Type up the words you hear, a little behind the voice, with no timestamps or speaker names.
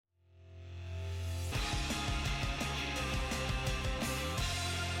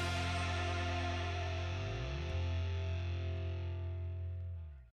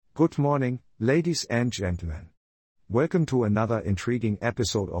Good morning, ladies and gentlemen. Welcome to another intriguing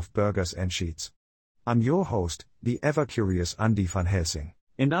episode of Burgers and Sheets. I'm your host, the ever-curious Andy van Helsing.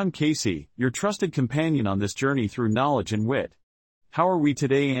 And I'm Casey, your trusted companion on this journey through knowledge and wit. How are we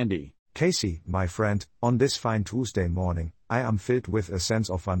today, Andy? Casey, my friend, on this fine Tuesday morning, I am filled with a sense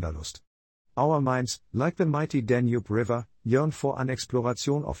of wanderlust. Our minds, like the mighty Danube River, yearn for an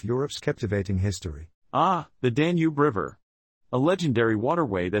exploration of Europe's captivating history. Ah, the Danube River. A legendary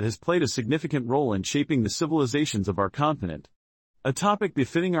waterway that has played a significant role in shaping the civilizations of our continent. A topic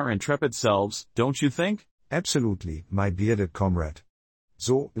befitting our intrepid selves, don't you think? Absolutely, my bearded comrade.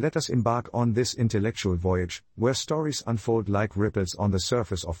 So, let us embark on this intellectual voyage, where stories unfold like ripples on the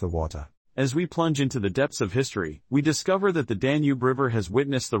surface of the water. As we plunge into the depths of history, we discover that the Danube River has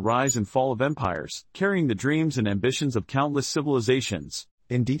witnessed the rise and fall of empires, carrying the dreams and ambitions of countless civilizations.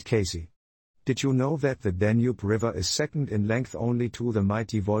 Indeed, Casey. Did you know that the Danube River is second in length only to the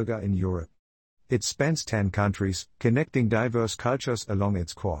mighty Volga in Europe? It spans 10 countries, connecting diverse cultures along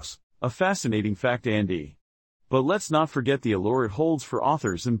its course. A fascinating fact, Andy. But let's not forget the allure it holds for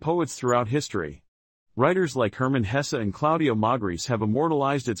authors and poets throughout history. Writers like Hermann Hesse and Claudio Magris have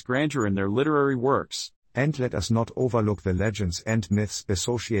immortalized its grandeur in their literary works. And let us not overlook the legends and myths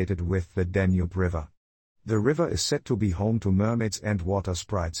associated with the Danube River. The river is said to be home to mermaids and water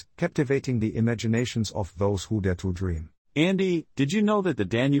sprites, captivating the imaginations of those who dare to dream. Andy, did you know that the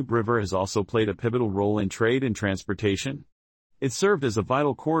Danube River has also played a pivotal role in trade and transportation? It served as a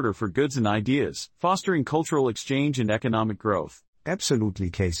vital corridor for goods and ideas, fostering cultural exchange and economic growth. Absolutely,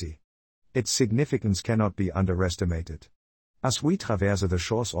 Casey. Its significance cannot be underestimated. As we traverse the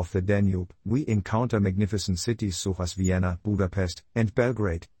shores of the Danube, we encounter magnificent cities such as Vienna, Budapest, and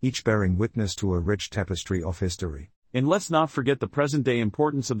Belgrade, each bearing witness to a rich tapestry of history. And let's not forget the present-day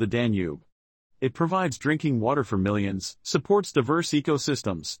importance of the Danube. It provides drinking water for millions, supports diverse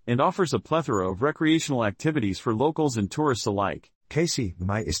ecosystems, and offers a plethora of recreational activities for locals and tourists alike. Casey,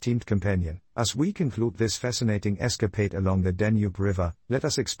 my esteemed companion, as we conclude this fascinating escapade along the Danube River, let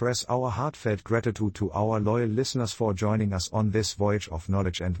us express our heartfelt gratitude to our loyal listeners for joining us on this voyage of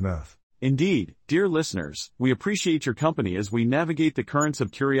knowledge and mirth. Indeed, dear listeners, we appreciate your company as we navigate the currents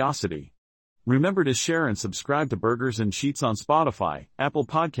of curiosity. Remember to share and subscribe to Burgers and Sheets on Spotify, Apple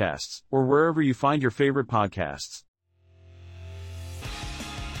Podcasts, or wherever you find your favorite podcasts.